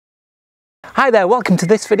Hi there, welcome to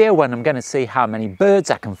this video when I'm going to see how many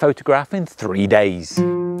birds I can photograph in 3 days.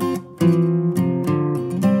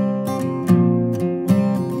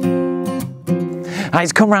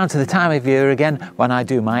 It's come round to the time of year again when I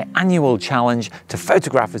do my annual challenge to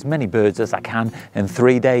photograph as many birds as I can in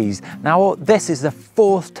 3 days. Now this is the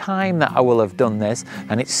 4th time that I will have done this,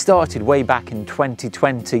 and it started way back in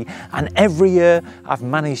 2020, and every year I've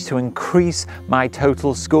managed to increase my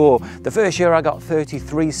total score. The first year I got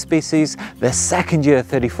 33 species, the second year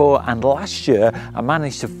 34, and last year I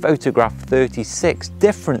managed to photograph 36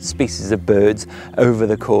 different species of birds over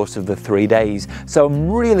the course of the 3 days. So I'm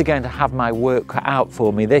really going to have my work cut out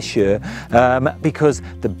for me this year because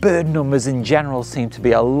the bird numbers in general seem to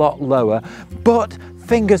be a lot lower, but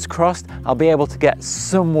fingers crossed I'll be able to get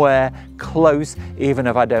somewhere close even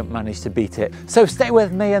if I don't manage to beat it. So stay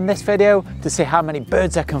with me in this video to see how many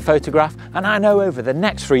birds I can photograph, and I know over the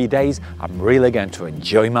next 3 days I'm really going to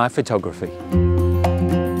enjoy my photography.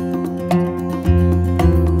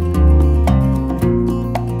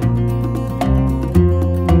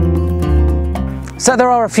 So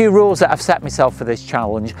there are a few rules that I've set myself for this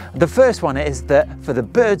challenge. The first one is that for the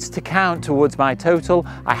birds to count towards my total,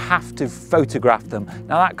 I have to photograph them.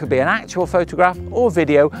 Now that could be an actual photograph or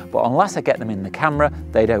video, but unless I get them in the camera,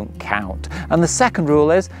 they don't count. And the second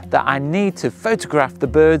rule is that I need to photograph the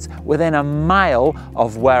birds within a mile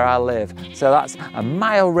of where I live. So that's a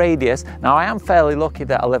mile radius. Now I am fairly lucky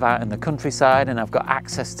that I live out in the countryside and I've got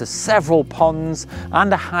access to several ponds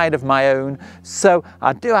and a hide of my own. So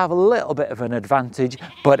I do have a little bit of an advantage,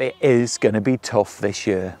 but it is going to be tough this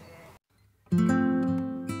year.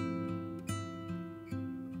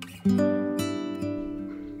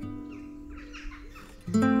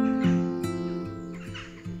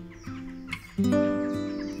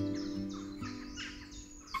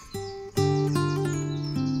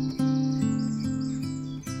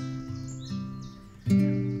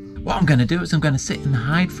 What I'm going to do is I'm going to sit in the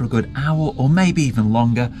hide for a good hour or maybe even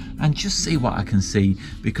longer and just see what I can see,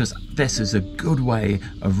 because this is a good way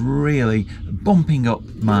of really bumping up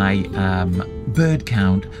my bird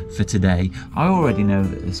count for today. I already know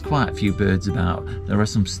that there's quite a few birds about. There are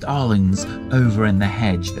some starlings over in the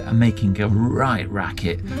hedge that are making a right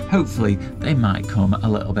racket. Hopefully they might come a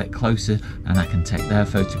little bit closer and I can take their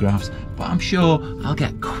photographs, but I'm sure I'll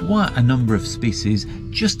get quite a number of species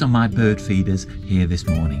just on my bird feeders here this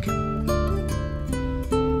morning.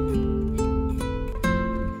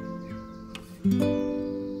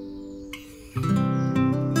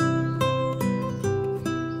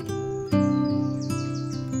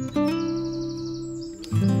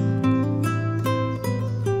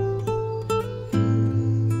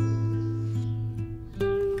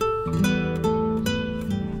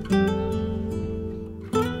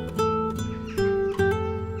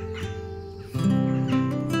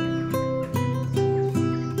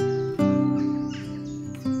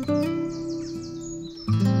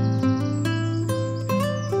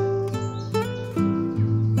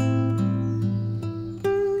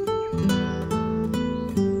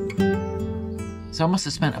 So I must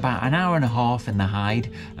have spent about an hour and a half in the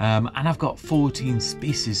hide, and I've got 14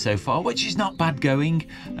 species so far, which is not bad going.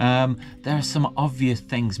 There are some obvious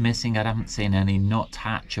things missing. I haven't seen any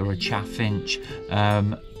nuthatch or a chaffinch.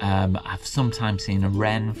 I've sometimes seen a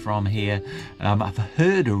wren from here. I've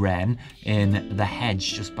heard a wren in the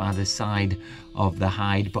hedge just by the side of the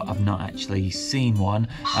hide, but I've not actually seen one.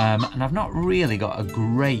 And I've not really got a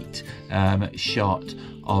great shot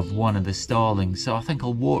of one of the starlings, so I think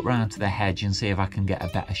I'll walk round to the hedge and see if I can get a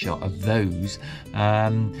better shot of those.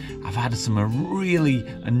 I've had some really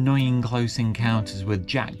annoying close encounters with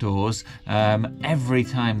jackdaws. Every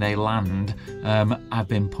time they land, I've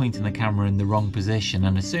been pointing the camera in the wrong position,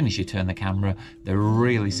 and as soon as you turn the camera, they're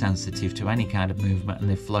really sensitive to any kind of movement and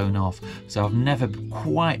they've flown off. So I've never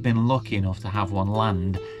quite been lucky enough to have one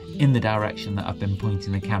land in the direction that I've been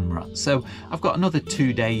pointing the camera at. So I've got another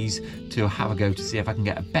 2 days to have a go to see if I can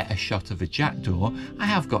get a better shot of a jackdaw. I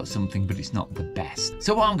have got something, but it's not the best.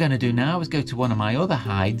 So what I'm going to do now is go to one of my other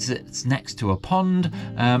hides that's next to a pond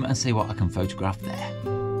and see what I can photograph there.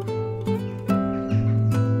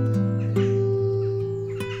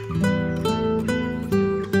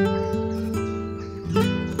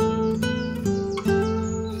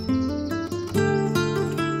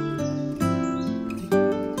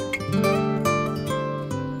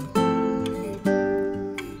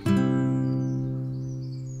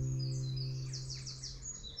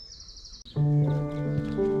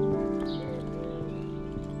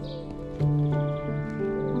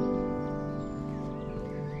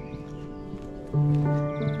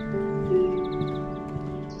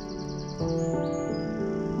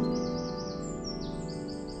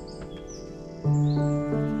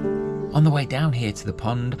 On the way down here to the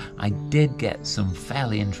pond, I did get some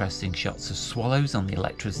fairly interesting shots of swallows on the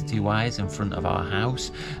electricity wires in front of our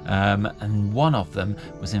house, and one of them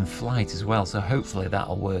was in flight as well, so hopefully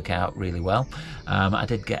that'll work out really well. I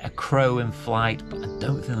did get a crow in flight, but I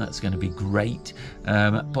don't think that's going to be great,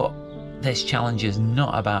 but this challenge is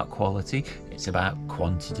not about quality, it's about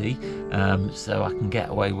quantity, so I can get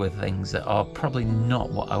away with things that are probably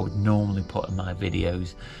not what I would normally put in my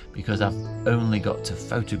videos, because I've only got to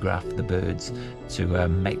photograph the birds to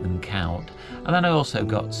make them count. And then I also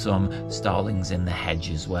got some starlings in the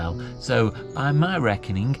hedge as well. So by my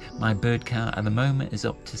reckoning, my bird count at the moment is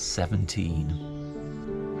up to 17.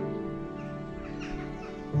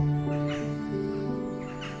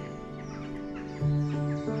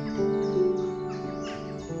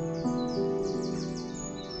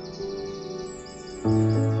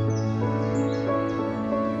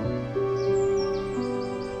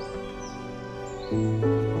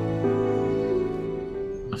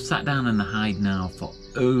 I've sat down in the hide now for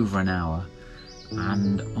over an hour,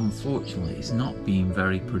 and unfortunately it's not been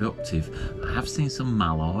very productive. I have seen some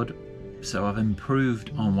mallard, so I've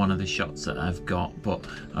improved on one of the shots that I've got, but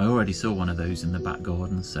I already saw one of those in the back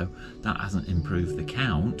garden, so that hasn't improved the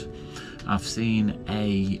count. I've seen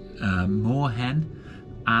a moorhen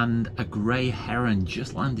and a grey heron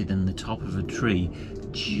just landed in the top of a tree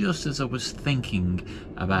just as I was thinking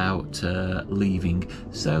about leaving,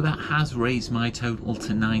 so that has raised my total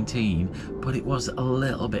to 19, but it was a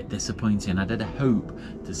little bit disappointing. I did hope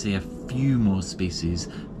to see a few more species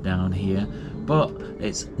down here, but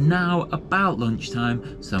it's now about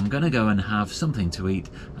lunchtime, so I'm going to go and have something to eat,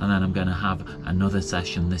 and then I'm going to have another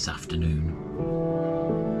session this afternoon.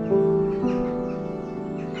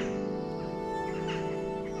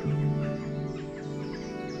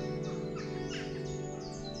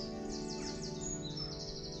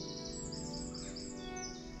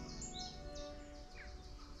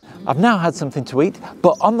 I've now had something to eat,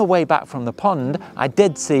 but on the way back from the pond, I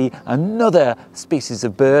did see another species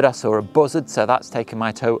of bird. I saw a buzzard, so that's taken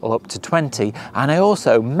my total up to 20. And I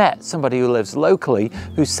also met somebody who lives locally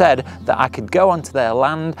who said that I could go onto their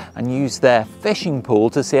land and use their fishing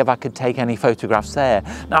pool to see if I could take any photographs there.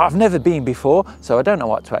 Now, I've never been before, so I don't know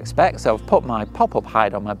what to expect. So I've put my pop-up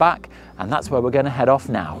hide on my back, and that's where we're going to head off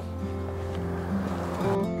now.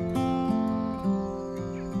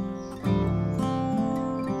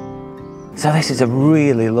 So this is a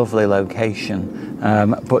really lovely location,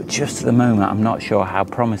 but just at the moment I'm not sure how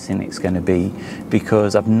promising it's going to be,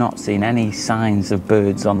 because I've not seen any signs of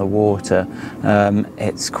birds on the water.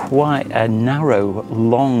 It's quite a narrow,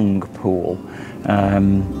 long pool.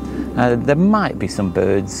 There might be some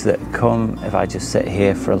birds that come if I just sit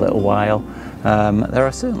here for a little while. There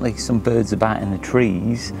are certainly some birds about in the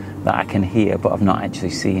trees that I can hear, but I've not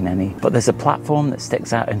actually seen any. But there's a platform that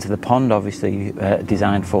sticks out into the pond, obviously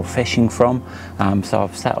designed for fishing from, so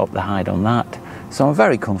I've set up the hide on that. So I'm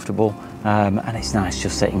very comfortable, and it's nice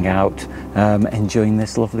just sitting out, enjoying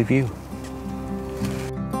this lovely view.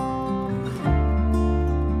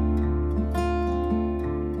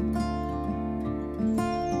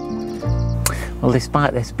 Well,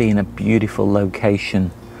 despite this being a beautiful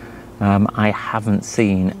location, I haven't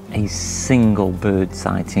seen a single bird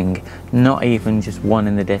sighting, not even just one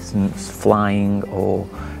in the distance flying or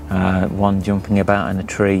one jumping about in a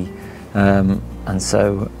tree. And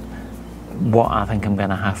so what I think I'm going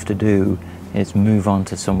to have to do is move on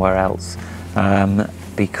to somewhere else,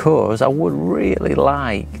 because I would really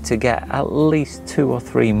like to get at least 2 or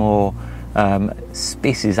 3 more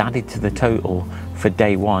species added to the total for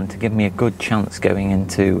day 1 to give me a good chance going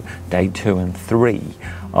into day 2 and 3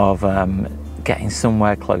 of getting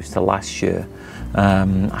somewhere close to last year.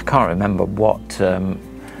 I can't remember what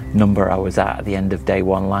number I was at the end of day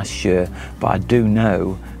 1 last year, but I do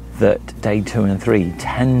know that day 2 and 3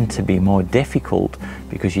 tend to be more difficult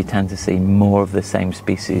because you tend to see more of the same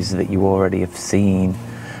species that you already have seen.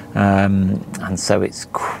 And so it's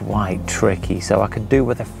quite tricky, so I could do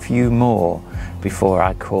with a few more before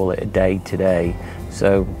I call it a day today,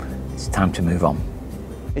 so it's time to move on.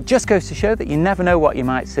 It just goes to show that you never know what you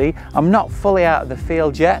might see. I'm not fully out of the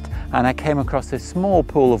field yet, and I came across this small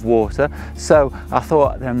pool of water, so I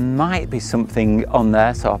thought there might be something on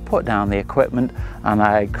there, so I put down the equipment and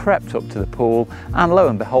I crept up to the pool, and lo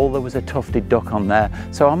and behold, there was a tufted duck on there,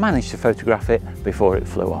 so I managed to photograph it before it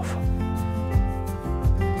flew off.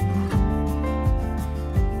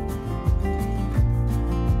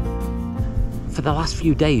 For the last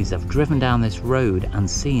few days I've driven down this road and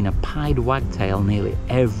seen a pied wagtail nearly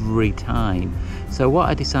every time. So what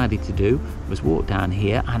I decided to do was walk down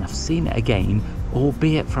here, and I've seen it again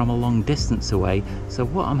albeit from a long distance away. So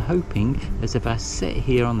what I'm hoping is if I sit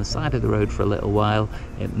here on the side of the road for a little while,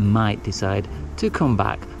 it might decide to come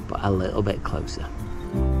back, but a little bit closer.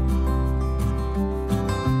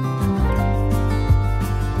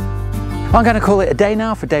 I'm going to call it a day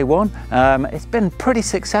now for day one. It's been pretty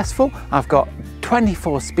successful. I've got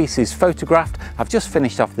 24 species photographed. I've just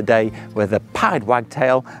finished off the day with a pied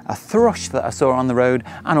wagtail, a thrush that I saw on the road,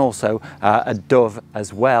 and also a dove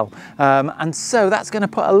as well. And so that's going to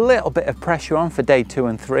put a little bit of pressure on for day 2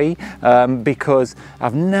 and 3 because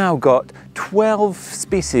I've now got 12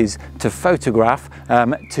 species to photograph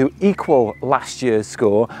to equal last year's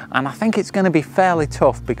score, and I think it's going to be fairly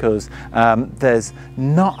tough because there's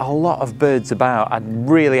not a lot of birds about. I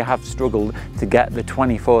really have struggled to get the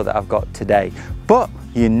 24 that I've got today, but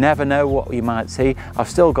you never know what you might see. I've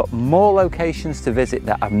still got more locations to visit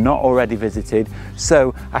that I've not already visited,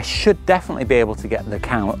 so I should definitely be able to get the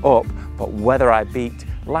count up, but whether I beat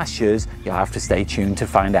last year's, you'll have to stay tuned to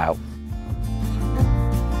find out.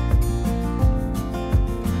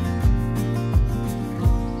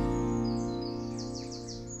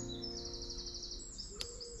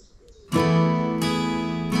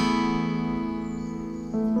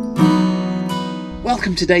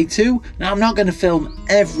 Welcome to day 2. Now I'm not going to film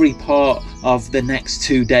every part of the next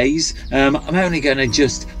 2 days. I'm only going to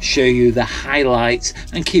just show you the highlights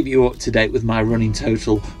and keep you up to date with my running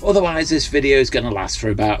total. Otherwise this video is going to last for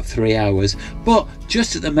about 3 hours. But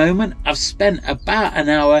just at the moment I've spent about an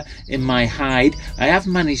hour in my hide. I have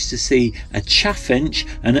managed to see a chaffinch,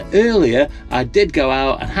 and earlier I did go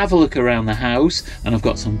out and have a look around the house, and I've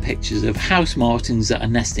got some pictures of house martins that are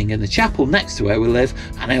nesting in the chapel next to where we live,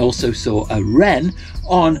 and I also saw a wren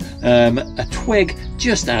on a twig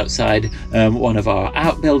just outside one of our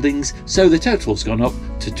outbuildings, so the total's gone up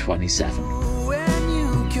to 27. When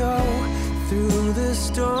you go through the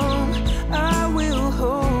storm, I will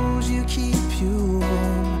hold you, keep you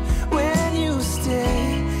warm. When you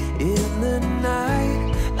stay in the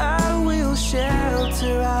night, I will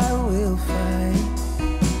shelter, I will fight,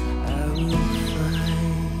 I will fight.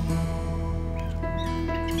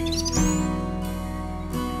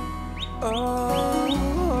 Oh.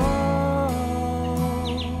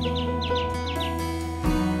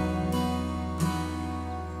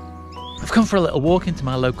 I've come for a little walk into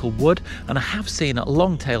my local wood, and I have seen a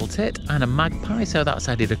long-tailed tit and a magpie, so that's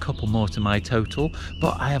added a couple more to my total.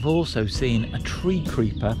 But I have also seen a tree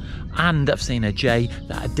creeper, and I've seen a jay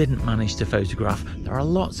that I didn't manage to photograph. There are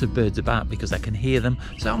lots of birds about because I can hear them,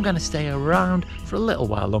 so I'm going to stay around for a little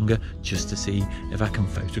while longer just to see if I can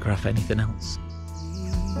photograph anything else.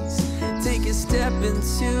 Take a step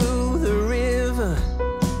into the river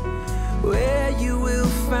where you will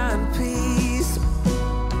find peace.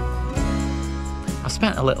 I've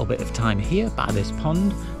spent a little bit of time here by this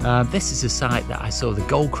pond. This is a site that I saw the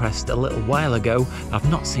goldcrest a little while ago. I've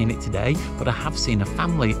not seen it today, but I have seen a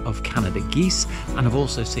family of Canada geese, and I've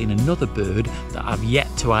also seen another bird that I've yet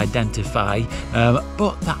to identify,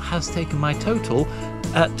 but that has taken my total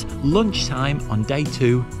at lunchtime on day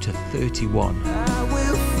 2 to 31. I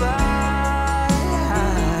will fly.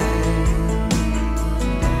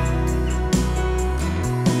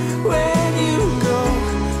 When you go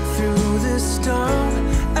through the storm,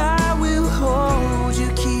 I will hold you,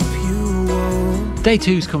 keep you warm. Day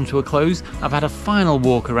 2's come to a close. I've had a final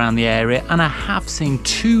walk around the area, and I have seen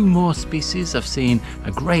 2 more species. I've seen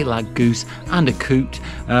a grey lag goose and a coot,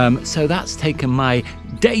 so that's taken my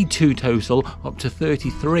day 2 total up to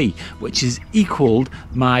 33, which has equalled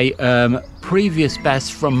my previous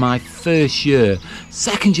best from my first year.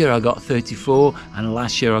 Second year I got 34, and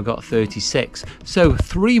last year I got 36. So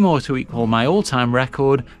 3 more to equal my all-time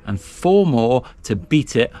record and 4 more to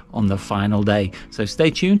beat it on the final day. So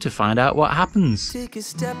stay tuned to find out what happens. Take a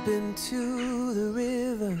step into the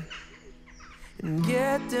river and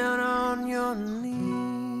get down on your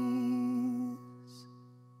knees.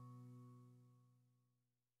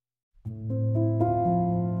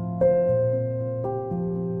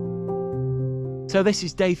 So this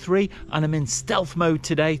is day 3, and I'm in stealth mode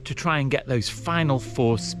today to try and get those final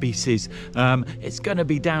 4 species. It's going to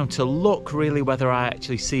be down to luck really whether I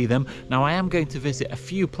actually see them. Now I am going to visit a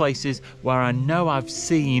few places where I know I've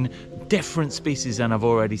seen different species than I've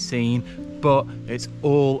already seen, but it's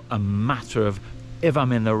all a matter of if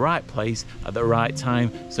I'm in the right place at the right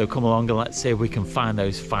time. So come along and let's see if we can find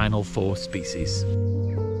those final 4 species.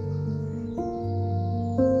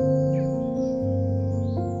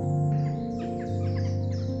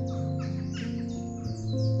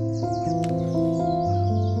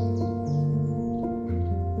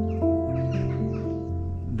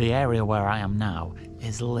 The area where I am now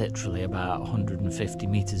is literally about 150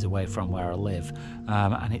 meters away from where I live,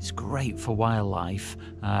 and it's great for wildlife,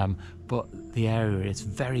 but the area is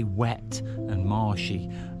very wet and marshy,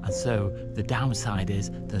 and so the downside is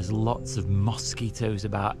there's lots of mosquitoes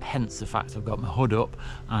about, hence the fact I've got my hood up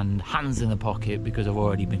and hands in the pocket because I've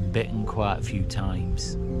already been bitten quite a few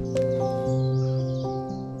times.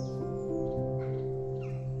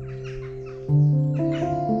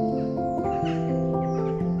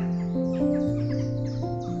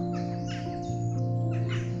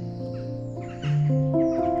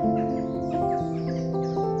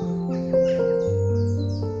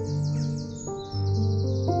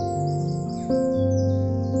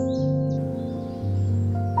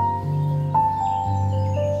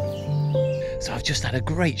 So I've just had a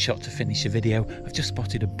great shot to finish the video. I've just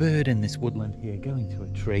spotted a bird in this woodland here going to a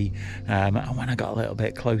tree, and when I got a little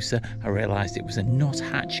bit closer I realised it was a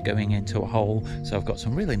nuthatch going into a hole, so I've got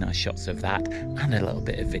some really nice shots of that and a little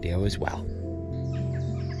bit of video as well.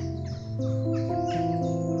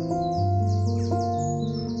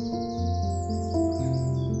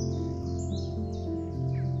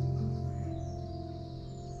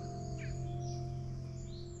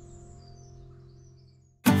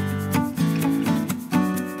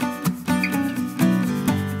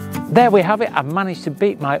 There we have it. I've managed to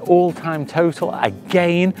beat my all-time total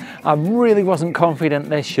again. I really wasn't confident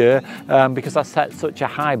this year because I set such a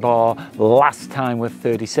high bar last time with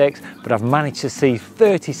 36, but I've managed to see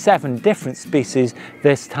 37 different species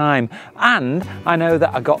this time. And I know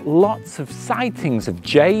that I got lots of sightings of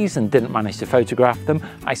jays and didn't manage to photograph them.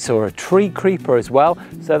 I saw a tree creeper as well,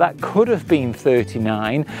 so that could have been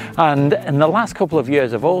 39. And in the last couple of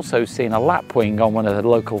years, I've also seen a lapwing on one of the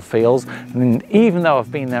local fields. And even though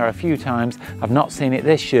I've been there a few times, I've not seen it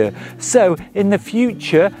this year. So in the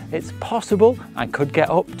future, it's possible I could get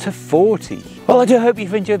up to 40. Well, I do hope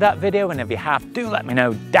you've enjoyed that video, and if you have, do let me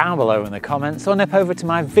know down below in the comments, or nip over to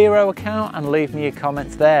my Vero account and leave me your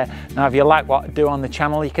comments there. Now, if you like what I do on the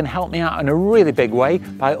channel, you can help me out in a really big way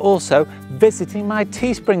by also visiting my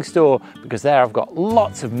Teespring store, because there I've got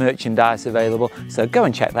lots of merchandise available, so go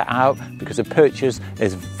and check that out because a purchase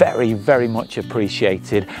is very, very much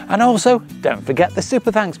appreciated. And also, don't forget the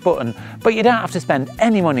super thanks button, but you don't have to spend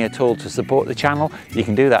any money at all to support the channel. You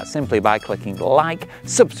can do that simply by clicking like,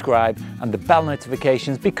 subscribe and the bell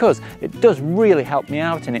notifications, because it does really help me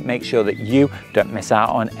out and it makes sure that you don't miss out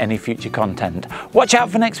on any future content. Watch out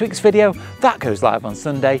for next week's video, that goes live on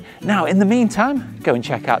Sunday. Now in the meantime, go and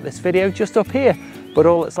check out this video just up here, but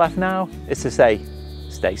all that's left now is to say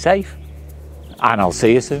stay safe and I'll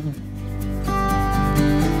see you soon.